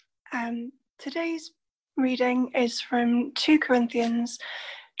Today's reading is from 2 Corinthians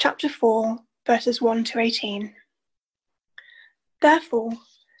chapter 4, verses 1 to 18. Therefore,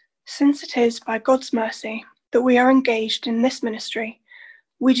 since it is by God's mercy that we are engaged in this ministry,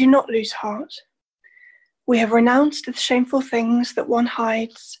 we do not lose heart. We have renounced the shameful things that one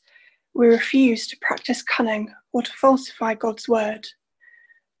hides. We refuse to practice cunning or to falsify God's word.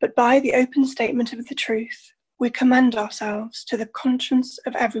 But by the open statement of the truth, we commend ourselves to the conscience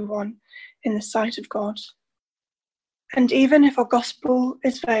of everyone in the sight of God. And even if our gospel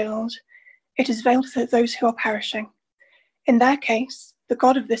is veiled, it is veiled for those who are perishing. In their case, the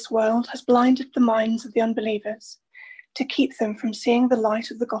God of this world has blinded the minds of the unbelievers to keep them from seeing the light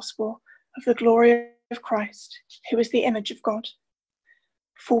of the gospel of the glory of Christ, who is the image of God.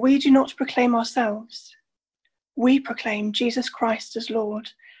 For we do not proclaim ourselves. We proclaim Jesus Christ as Lord,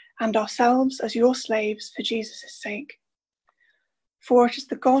 and ourselves as your slaves for Jesus' sake. For it is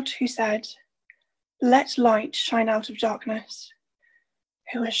the God who said, "Let light shine out of darkness,"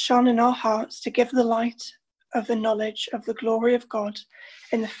 who has shone in our hearts to give the light of the knowledge of the glory of God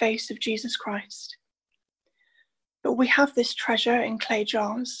in the face of Jesus Christ. But we have this treasure in clay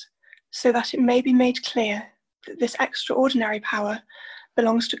jars, so that it may be made clear that this extraordinary power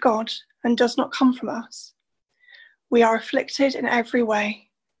belongs to God and does not come from us. We are afflicted in every way,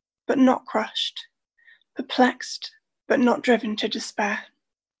 but not crushed, perplexed, but not driven to despair,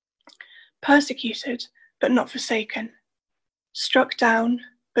 persecuted, but not forsaken, struck down,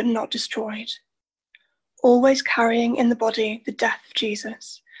 but not destroyed, always carrying in the body the death of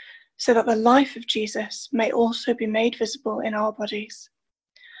Jesus, so that the life of Jesus may also be made visible in our bodies.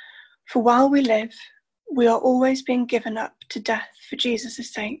 For while we live, we are always being given up to death for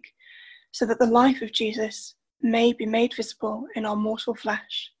Jesus' sake, so that the life of Jesus may be made visible in our mortal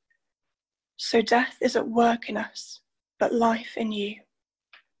flesh. So death is at work in us, but life in you.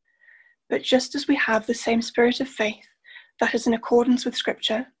 But just as we have the same spirit of faith that is in accordance with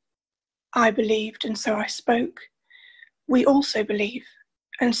Scripture, I believed and so I spoke, we also believe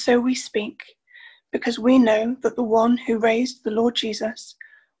and so we speak, because we know that the one who raised the Lord Jesus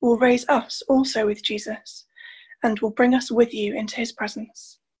will raise us also with Jesus and will bring us with you into his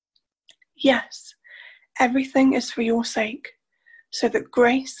presence. Yes, everything is for your sake, so that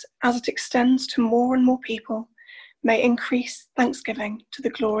grace, as it extends to more and more people, may increase thanksgiving to the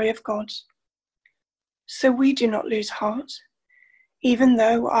glory of God. So we do not lose heart. Even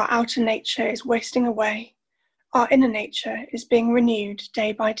though our outer nature is wasting away, our inner nature is being renewed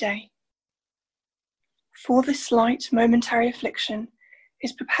day by day. For this slight momentary affliction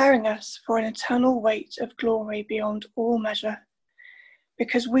is preparing us for an eternal weight of glory beyond all measure,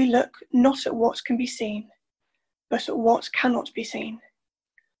 because we look not at what can be seen, but at what cannot be seen.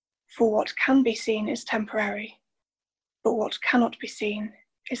 For what can be seen is temporary, but what cannot be seen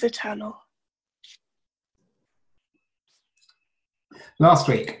is eternal. Last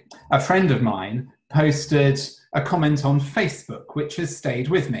week, a friend of mine posted a comment on Facebook, which has stayed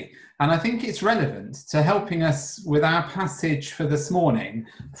with me. And I think it's relevant to helping us with our passage for this morning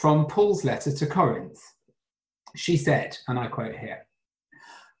from Paul's letter to Corinth. She said, and I quote here,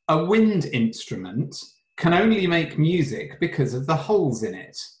 "A wind instrument can only make music because of the holes in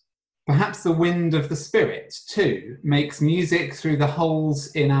it. Perhaps the wind of the Spirit, too, makes music through the holes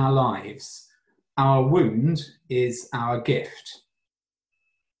in our lives. Our wound is our gift."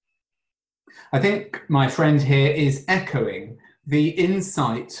 I think my friend here is echoing the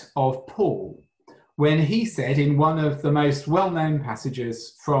insight of Paul when he said in one of the most well-known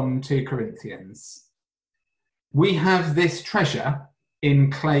passages from 2 Corinthians, "We have this treasure in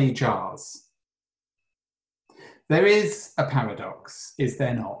clay jars." There is a paradox, is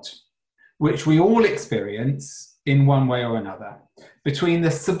there not, which we all experience in one way or another, between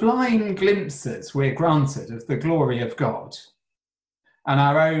the sublime glimpses we're granted of the glory of God and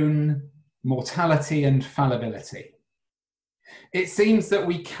our own mortality and fallibility. It seems that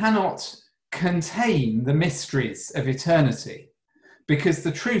we cannot contain the mysteries of eternity, because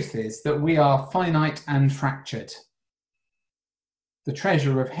the truth is that we are finite and fractured. The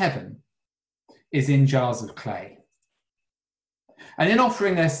treasure of heaven is in jars of clay. And in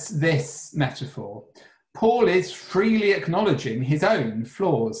offering us this metaphor, Paul is freely acknowledging his own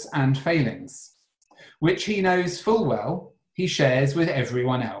flaws and failings, which he knows full well he shares with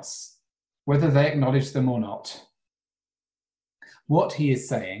everyone else, whether they acknowledge them or not. What he is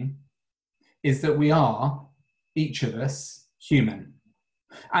saying is that we are, each of us, human,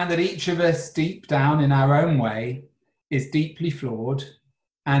 and that each of us, deep down in our own way, is deeply flawed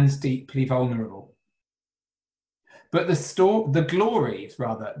and deeply vulnerable. But the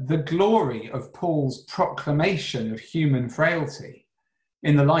glory of Paul's proclamation of human frailty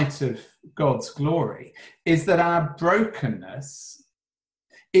in the light of God's glory is that our brokenness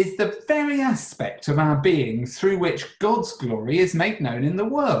is the very aspect of our being through which God's glory is made known in the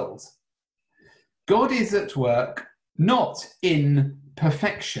world. God is at work not in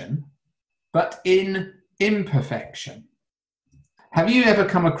perfection, but in imperfection. Have you ever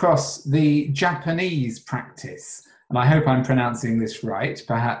come across the Japanese practice? And I hope I'm pronouncing this right.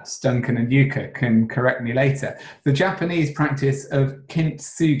 Perhaps Duncan and Yuka can correct me later. The Japanese practice of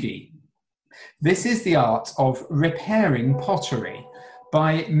kintsugi. This is the art of repairing pottery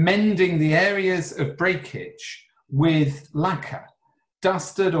by mending the areas of breakage with lacquer,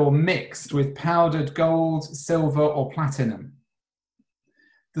 dusted or mixed with powdered gold, silver, or platinum.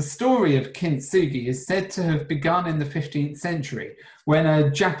 The story of kintsugi is said to have begun in the 15th century when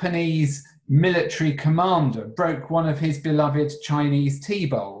a Japanese military commander broke one of his beloved Chinese tea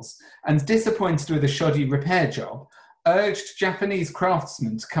bowls and, disappointed with a shoddy repair job, urged Japanese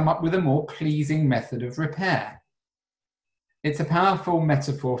craftsmen to come up with a more pleasing method of repair. It's a powerful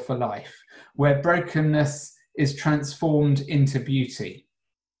metaphor for life, where brokenness is transformed into beauty.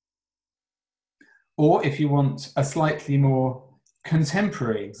 Or, if you want a slightly more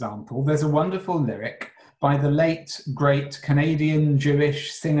contemporary example, there's a wonderful lyric by the late, great Canadian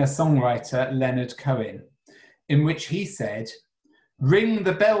Jewish singer-songwriter Leonard Cohen, in which he said, "Ring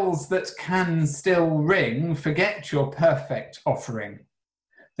the bells that can still ring, forget your perfect offering.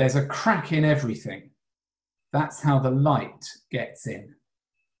 There's a crack in everything. That's how the light gets in."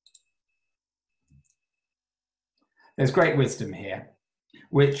 There's great wisdom here,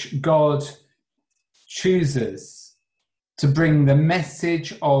 which God chooses to bring the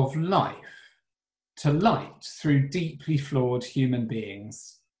message of life to light through deeply flawed human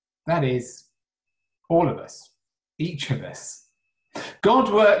beings. That is, all of us, each of us.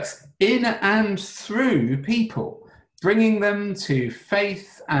 God works in and through people, bringing them to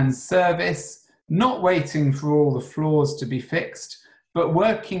faith and service, not waiting for all the flaws to be fixed, but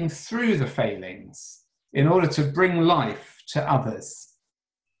working through the failings in order to bring life to others.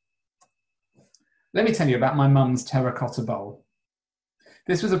 Let me tell you about my mum's terracotta bowl.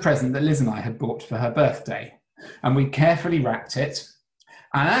 This was a present that Liz and I had bought for her birthday, and we carefully wrapped it,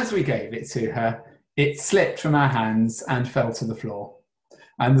 and as we gave it to her, it slipped from our hands and fell to the floor,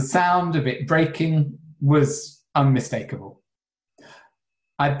 and the sound of it breaking was unmistakable.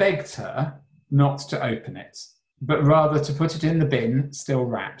 I begged her not to open it, but rather to put it in the bin, still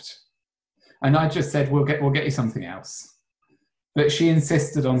wrapped. And I just said, we'll get you something else. But she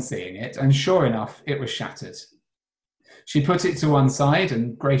insisted on seeing it, and sure enough, it was shattered. She put it to one side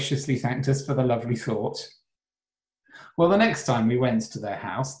and graciously thanked us for the lovely thought. Well, the next time we went to their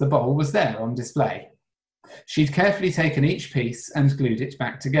house, the bowl was there on display. She'd carefully taken each piece and glued it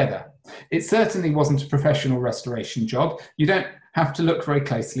back together. It certainly wasn't a professional restoration job. You don't have to look very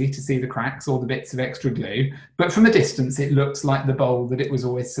closely to see the cracks or the bits of extra glue, but from a distance it looks like the bowl that it was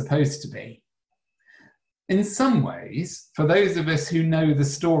always supposed to be. In some ways, for those of us who know the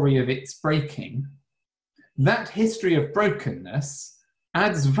story of its breaking, that history of brokenness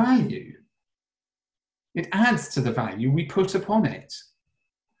adds value. It adds to the value we put upon it.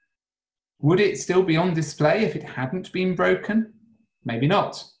 Would it still be on display if it hadn't been broken? Maybe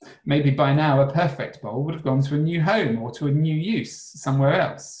not. Maybe by now a perfect bowl would have gone to a new home or to a new use somewhere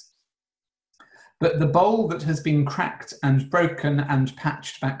else. But the bowl that has been cracked and broken and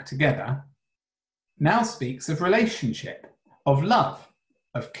patched back together now speaks of relationship, of love,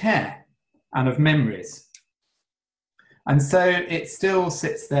 of care, and of memories. And so it still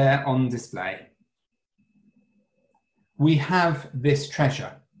sits there on display. We have this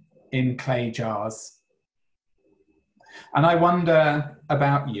treasure in clay jars. And I wonder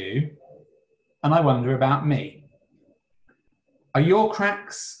about you, and I wonder about me. Are your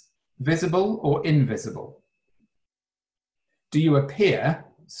cracks visible or invisible? Do you appear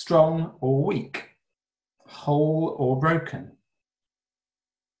strong or weak, whole or broken?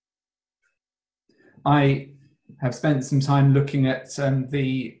 I have spent some time looking at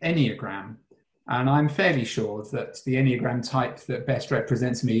the Enneagram, and I'm fairly sure that the Enneagram type that best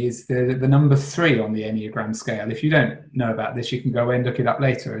represents me is the number 3 on the Enneagram scale. If you don't know about this, you can go away and look it up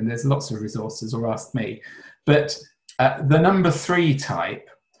later, and there's lots of resources, or ask me. But the number 3 type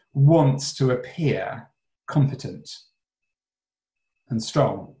wants to appear competent and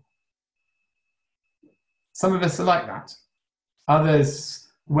strong. Some of us are like that. Others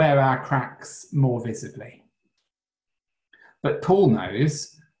wear our cracks more visibly. But Paul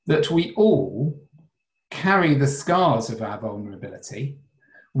knows that we all carry the scars of our vulnerability,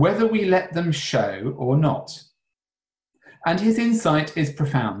 whether we let them show or not. And his insight is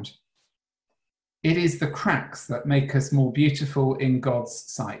profound. It is the cracks that make us more beautiful in God's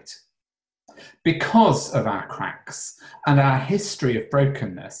sight. Because of our cracks and our history of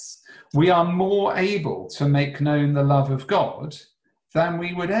brokenness, we are more able to make known the love of God than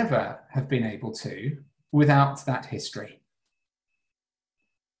we would ever have been able to without that history.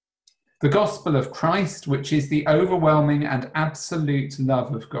 The gospel of Christ, which is the overwhelming and absolute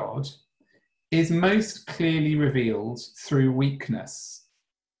love of God, is most clearly revealed through weakness.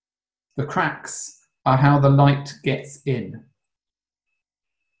 The cracks are how the light gets in.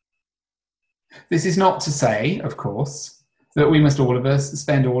 This is not to say, of course, that we must all of us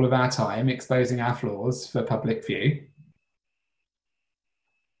spend all of our time exposing our flaws for public view.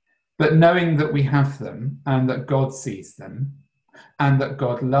 But knowing that we have them and that God sees them and that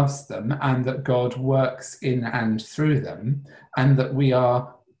God loves them and that God works in and through them and that we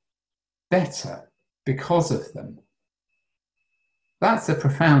are better because of them. That's a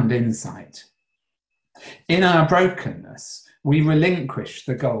profound insight. In our brokenness, we relinquish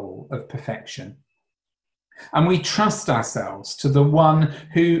the goal of perfection. And we trust ourselves to the one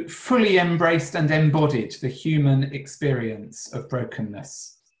who fully embraced and embodied the human experience of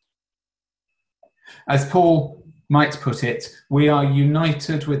brokenness. As Paul might put it, we are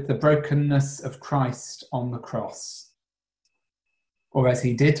united with the brokenness of Christ on the cross. Or as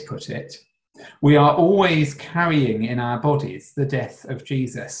he did put it, we are always carrying in our bodies the death of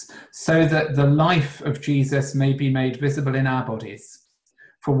Jesus, so that the life of Jesus may be made visible in our bodies.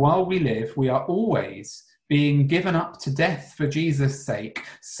 For while we live, we are always being given up to death for Jesus' sake,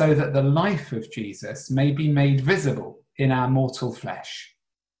 so that the life of Jesus may be made visible in our mortal flesh.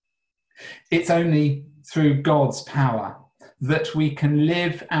 It's only through God's power that we can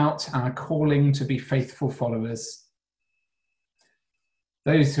live out our calling to be faithful followers.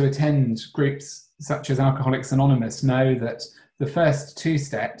 Those who attend groups such as Alcoholics Anonymous know that the first two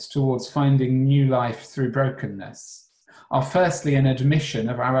steps towards finding new life through brokenness are firstly an admission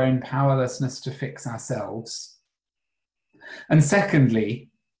of our own powerlessness to fix ourselves, and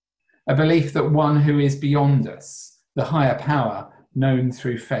secondly, a belief that one who is beyond us, the higher power known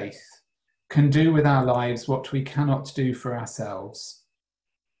through faith, can do with our lives what we cannot do for ourselves.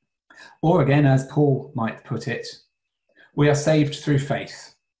 Or again, as Paul might put it, we are saved through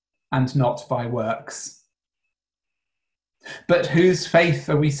faith and not by works. But whose faith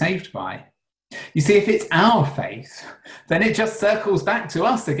are we saved by? You see, if it's our faith, then it just circles back to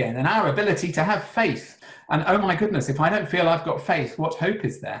us again and our ability to have faith. And oh my goodness, if I don't feel I've got faith, what hope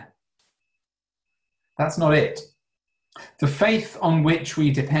is there? That's not it. The faith on which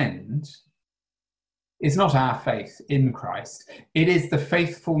we depend is not our faith in Christ. It is the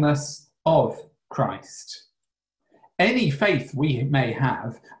faithfulness of Christ. Any faith we may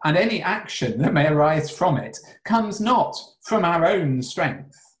have and any action that may arise from it comes not from our own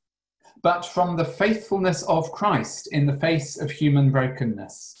strength, but from the faithfulness of Christ in the face of human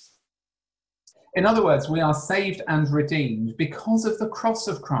brokenness. In other words, we are saved and redeemed because of the cross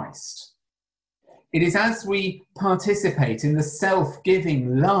of Christ. It is as we participate in the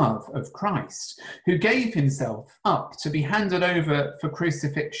self-giving love of Christ, who gave himself up to be handed over for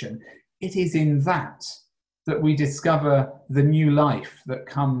crucifixion. It is in that we discover the new life that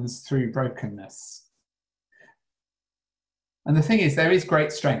comes through brokenness. And the thing is, there is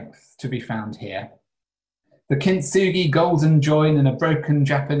great strength to be found here. The kintsugi golden join in a broken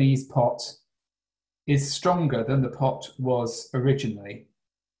Japanese pot is stronger than the pot was originally.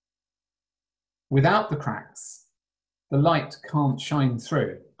 Without the cracks, the light can't shine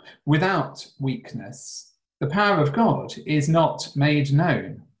through. Without weakness, the power of God is not made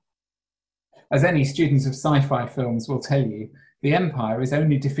known. As any students of sci-fi films will tell you, the Empire is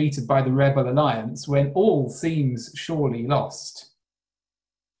only defeated by the Rebel Alliance when all seems surely lost.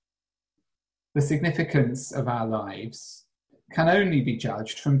 The significance of our lives can only be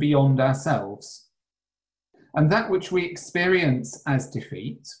judged from beyond ourselves. And that which we experience as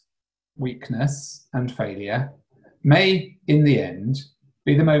defeat, weakness and failure may, in the end,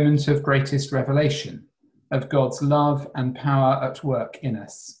 be the moment of greatest revelation of God's love and power at work in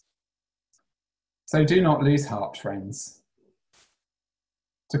us. So do not lose heart, friends.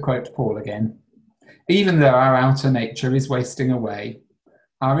 To quote Paul again, even though our outer nature is wasting away,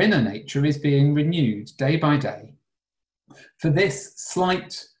 our inner nature is being renewed day by day. For this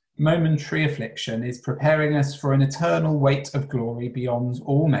slight momentary affliction is preparing us for an eternal weight of glory beyond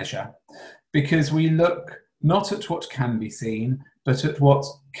all measure, because we look not at what can be seen, but at what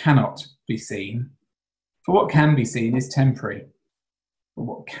cannot be seen. For what can be seen is temporary, but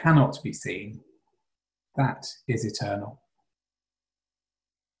what cannot be seen, that is eternal.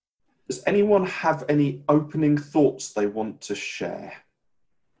 Does anyone have any opening thoughts they want to share?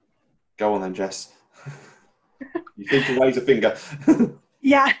 Go on then, Jess. You seem to raise a finger.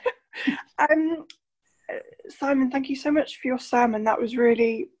 Yeah. Simon, thank you so much for your sermon. That was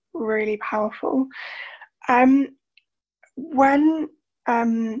really, really powerful. When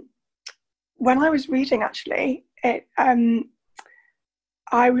I was reading, actually,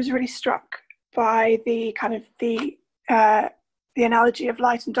 I was really struck by the kind of the analogy of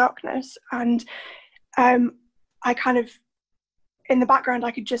light and darkness, and I kind of, in the background,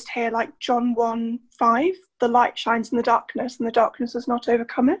 I could just hear like John 1:5, the light shines in the darkness and the darkness does not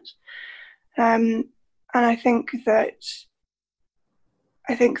overcome it. And I think that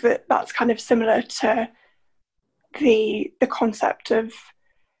that's kind of similar to the concept of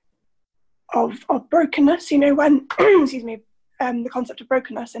brokenness, you know, when excuse me, the concept of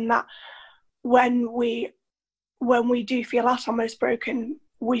brokenness, in that when we do feel at our most broken,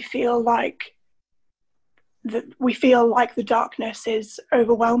 we feel like the darkness is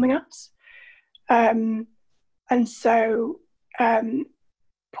overwhelming us, and so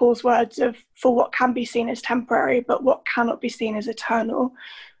Paul's words of, for what can be seen as temporary but what cannot be seen as eternal,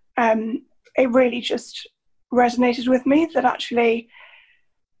 it really just resonated with me, that actually,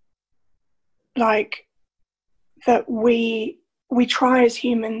 like, that we try as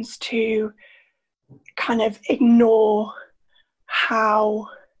humans to kind of ignore how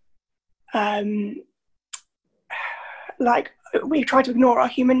like, we try to ignore our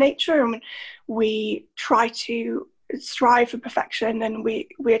human nature, and we try to strive for perfection, and we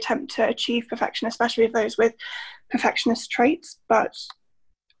attempt to achieve perfection, especially of those with perfectionist traits. But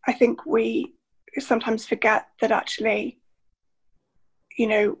I think we sometimes forget that actually, you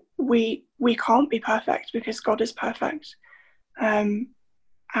know, we can't be perfect because God is perfect. And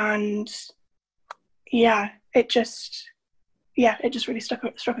it just really struck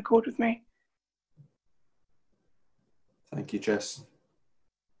a chord with me. Thank you, Jess.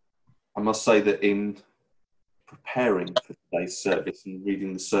 I must say that in preparing for today's service and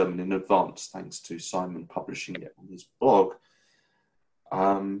reading the sermon in advance, thanks to Simon publishing it on his blog,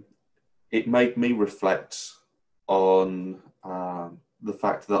 it made me reflect on the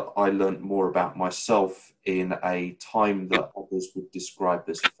fact that I learnt more about myself in a time that others would describe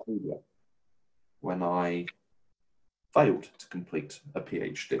as failure, when I failed to complete a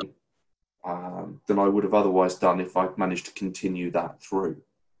PhD, than I would have otherwise done if I'd managed to continue that through.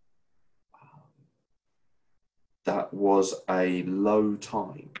 That was a low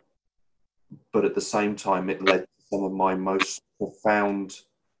time, but at the same time it led to some of my most profound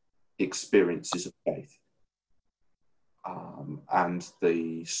experiences of faith. And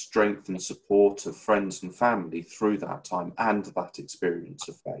the strength and support of friends and family through that time and that experience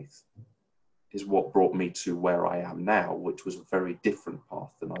of faith is what brought me to where I am now, which was a very different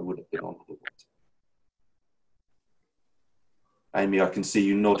path than I would have been on otherwise. Amy, I can see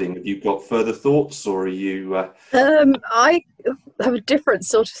you nodding. Have you got further thoughts, or are you... I have a different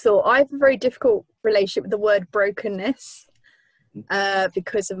sort of thought. I have a very difficult relationship with the word brokenness.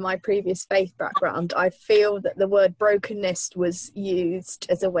 Because of my previous faith background. I feel that the word brokenness was used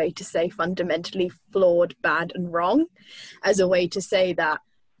as a way to say fundamentally flawed, bad and wrong, as a way to say that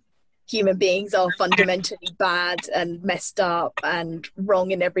human beings are fundamentally bad and messed up and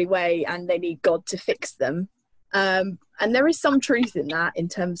wrong in every way, and they need God to fix them. And there is some truth in that, in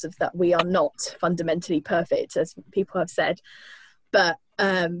terms of that we are not fundamentally perfect, as people have said, but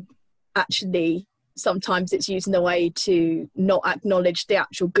actually sometimes it's used in a way to not acknowledge the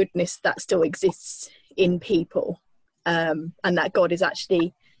actual goodness that still exists in people, and that God is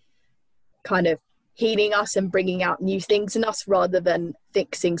actually kind of healing us and bringing out new things in us, rather than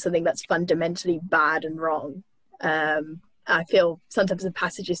fixing something that's fundamentally bad and wrong. I feel sometimes the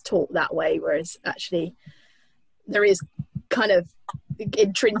passage is taught that way, whereas actually there is kind of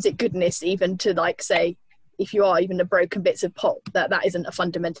intrinsic goodness, even to, like, say, if you are even the broken bits of pop, that isn't a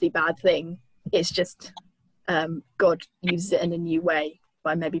fundamentally bad thing. It's just God uses it in a new way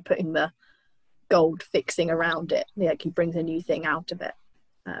by maybe putting the gold fixing around it. Like, he brings a new thing out of it.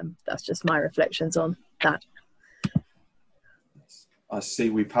 That's just my reflections on that. I see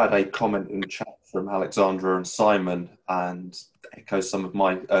we've had a comment in chat from Alexandra and Simon, and echoes some of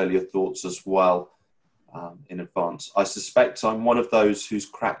my earlier thoughts as well in advance. I suspect I'm one of those whose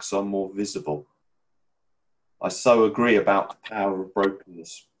cracks are more visible. I so agree about the power of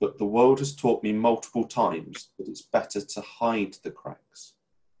brokenness, but the world has taught me multiple times that it's better to hide the cracks.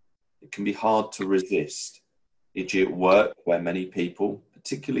 It can be hard to resist, e.g. at work, where many people,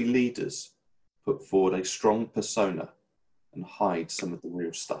 particularly leaders, put forward a strong persona and hide some of the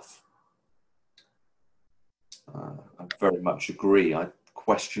real stuff. I very much agree. I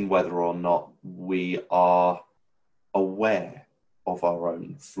question whether or not we are aware of our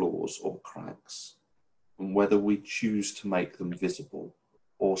own flaws or cracks, and whether we choose to make them visible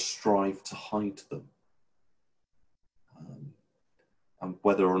or strive to hide them. And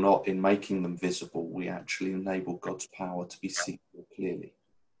whether or not in making them visible, we actually enable God's power to be seen more clearly.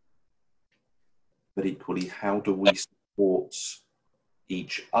 But equally, how do we support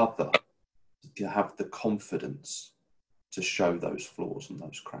each other to have the confidence to show those flaws and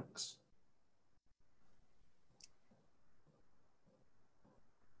those cracks?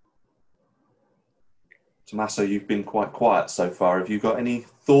 Tommaso, you've been quite quiet so far. Have you got any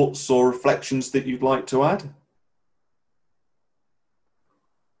thoughts or reflections that you'd like to add?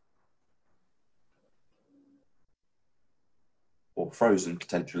 Or frozen,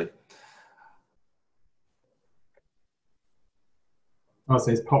 potentially.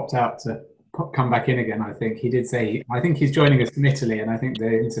 Also, he's popped out to come back in again, I think. He did say, I think he's joining us from Italy, and I think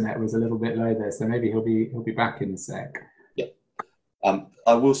the internet was a little bit low there, so maybe he'll be back in a sec. Yeah.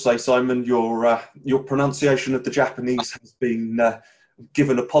 I will say, Simon, your pronunciation of the Japanese has been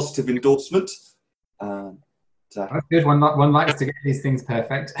given a positive endorsement. That's good. One likes to get these things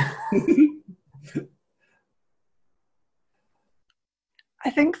perfect. I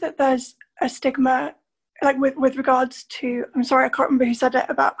think that there's a stigma, like with regards to, I'm sorry, I can't remember who said it,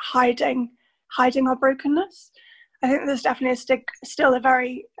 about hiding our brokenness. I think there's definitely still a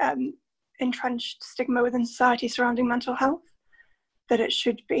very entrenched stigma within society surrounding mental health, that it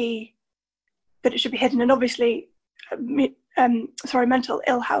should be hidden. And obviously, mental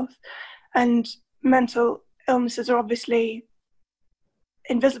ill health and mental illnesses are obviously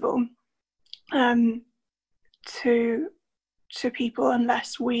invisible to people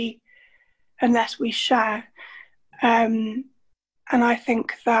unless we share. And I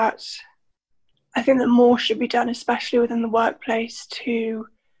think that more should be done, especially within the workplace, to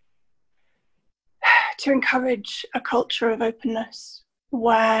encourage a culture of openness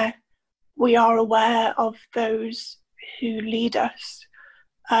where we are aware of those who lead us,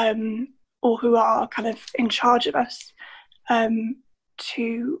 or who are kind of in charge of us,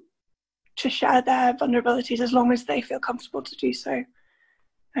 to share their vulnerabilities as long as they feel comfortable to do so,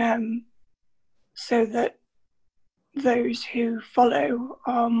 so that those who follow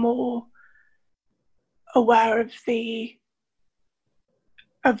are more aware of the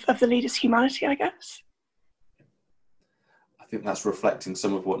leader's humanity, I guess. I think that's reflecting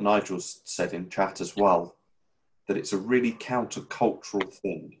some of what Nigel's said in chat as well, that it's a really countercultural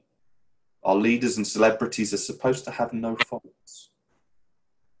thing. Our leaders and celebrities are supposed to have no faults.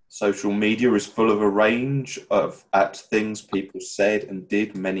 Social media is full of a range at things people said and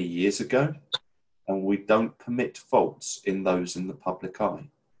did many years ago, and we don't permit faults in those in the public eye.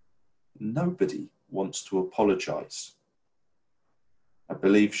 Nobody wants to apologise. I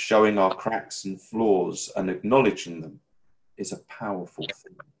believe showing our cracks and flaws and acknowledging them is a powerful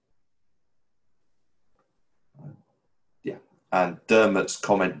thing. Yeah, and Dermot's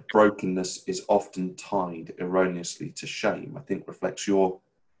comment, brokenness is often tied erroneously to shame, I think reflects your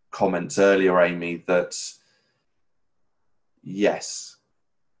comments earlier, Amy, that yes,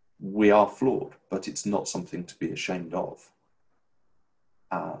 we are flawed, but it's not something to be ashamed of.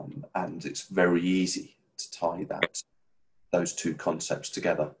 And it's very easy to tie those two concepts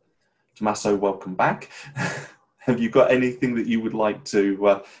together. Tommaso, welcome back. Have you got anything that you would like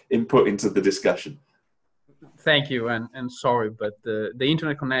to input into the discussion? Thank you, and sorry, but the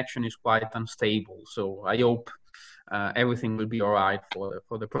internet connection is quite unstable, so I hope everything will be all right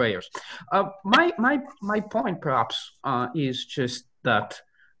for the prayers. My point perhaps is just that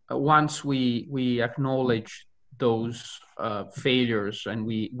once we acknowledge those failures and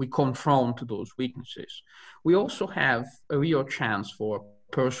we confront those weaknesses, we also have a real chance for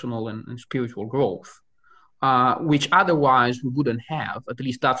personal and spiritual growth, which otherwise we wouldn't have. At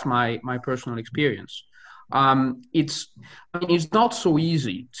least that's my personal experience. It's not so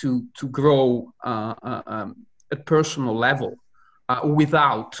easy to grow at personal level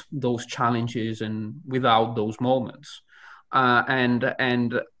without those challenges and without those moments. And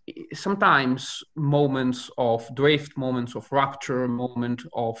sometimes moments of drift, moments of rupture, moment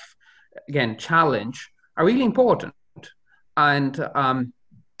of, again, challenge are really important. And I'm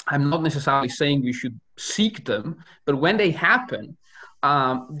not necessarily saying we should seek them, but when they happen,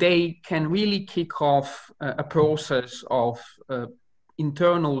 they can really kick off a process of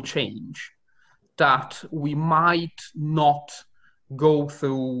internal change that we might not go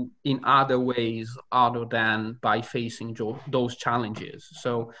through in other ways other than by facing those challenges.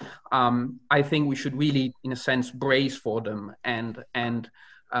 So I think we should really, in a sense, brace for them and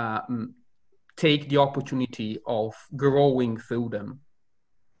take the opportunity of growing through them.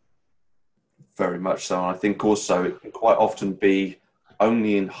 Very much so. And I think also it can quite often be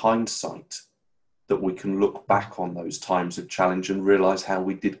only in hindsight that we can look back on those times of challenge and realise how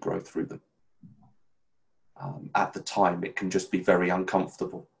we did grow through them. At the time, it can just be very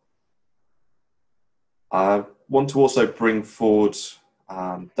uncomfortable. I want to also bring forward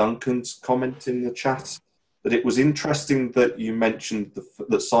Duncan's comment in the chat that it was interesting that you mentioned,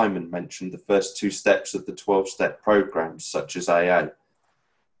 that Simon mentioned the first 2 steps of the 12-step programs, such as AA.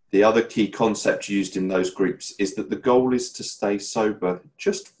 The other key concept used in those groups is that the goal is to stay sober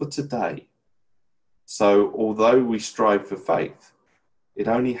just for today. So although we strive for faith, it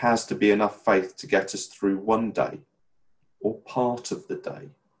only has to be enough faith to get us through one day or part of the day.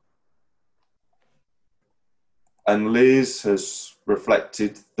 And Liz has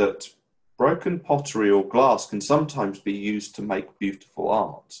reflected that broken pottery or glass can sometimes be used to make beautiful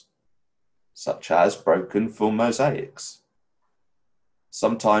art, such as broken for mosaics.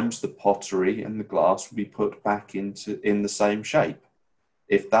 Sometimes the pottery and the glass will be put back in the same shape,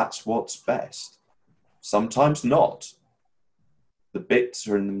 if that's what's best. Sometimes not. The bits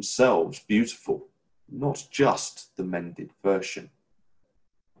are in themselves beautiful, not just the mended version.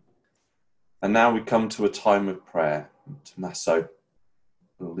 And now we come to a time of prayer. Tommaso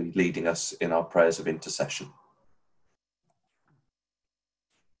will be leading us in our prayers of intercession.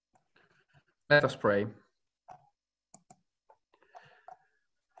 Let us pray.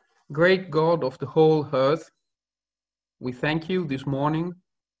 Great God of the whole earth, we thank you this morning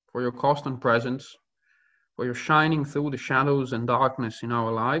for your constant presence, for your shining through the shadows and darkness in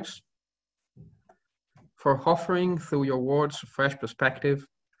our lives, for offering through your words a fresh perspective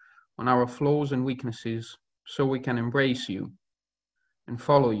on our flaws and weaknesses so we can embrace you and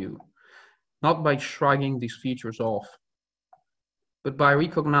follow you, not by shrugging these features off, but by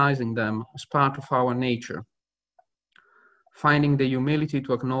recognizing them as part of our nature, finding the humility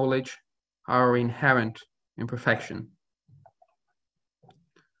to acknowledge our inherent imperfection.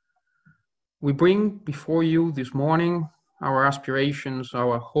 We bring before you this morning our aspirations,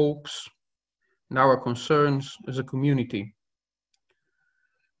 our hopes, and our concerns as a community,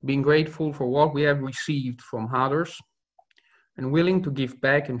 being grateful for what we have received from others and willing to give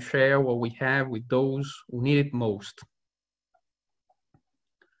back and share what we have with those who need it most.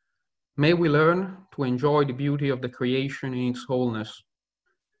 May we learn to enjoy the beauty of the creation in its wholeness,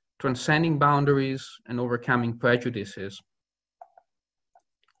 transcending boundaries and overcoming prejudices.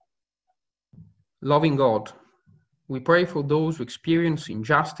 Loving God, we pray for those who experience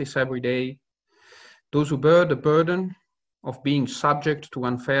injustice every day, those who bear the burden of being subject to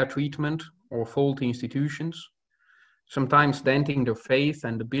unfair treatment or faulty institutions, sometimes denting their faith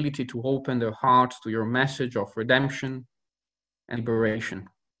and ability to open their hearts to your message of redemption and liberation.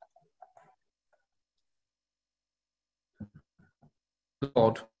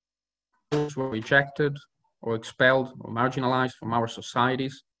 Lord, those who are rejected or expelled or marginalized from our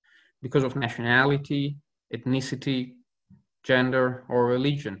societies because of nationality, ethnicity, gender, or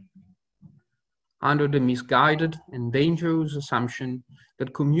religion, under the misguided and dangerous assumption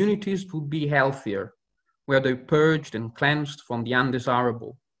that communities would be healthier where they purged and cleansed from the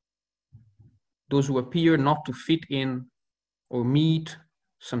undesirable. Those who appear not to fit in or meet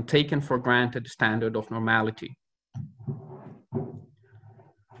some taken for granted standard of normality.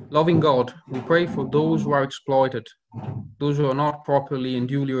 Loving God, we pray for those who are exploited, those who are not properly and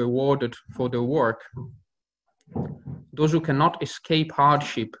duly rewarded for their work, those who cannot escape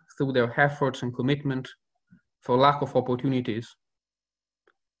hardship through their efforts and commitment for lack of opportunities,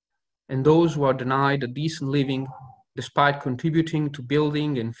 and those who are denied a decent living despite contributing to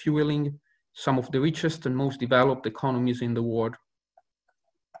building and fueling some of the richest and most developed economies in the world.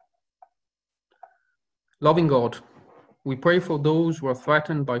 Loving God, we pray for those who are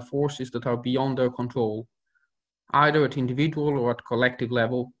threatened by forces that are beyond their control, either at individual or at collective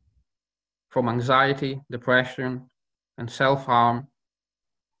level, from anxiety, depression, and self-harm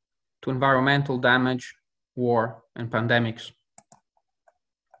to environmental damage, war, and pandemics.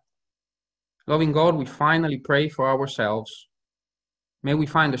 Loving God, we finally pray for ourselves. May we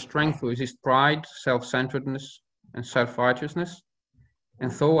find the strength to resist pride, self-centeredness, and self-righteousness,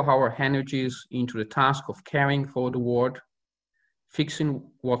 and throw our energies into the task of caring for the world, fixing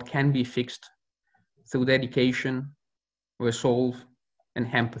what can be fixed through dedication, resolve, and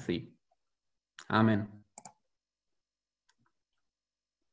empathy. Amen.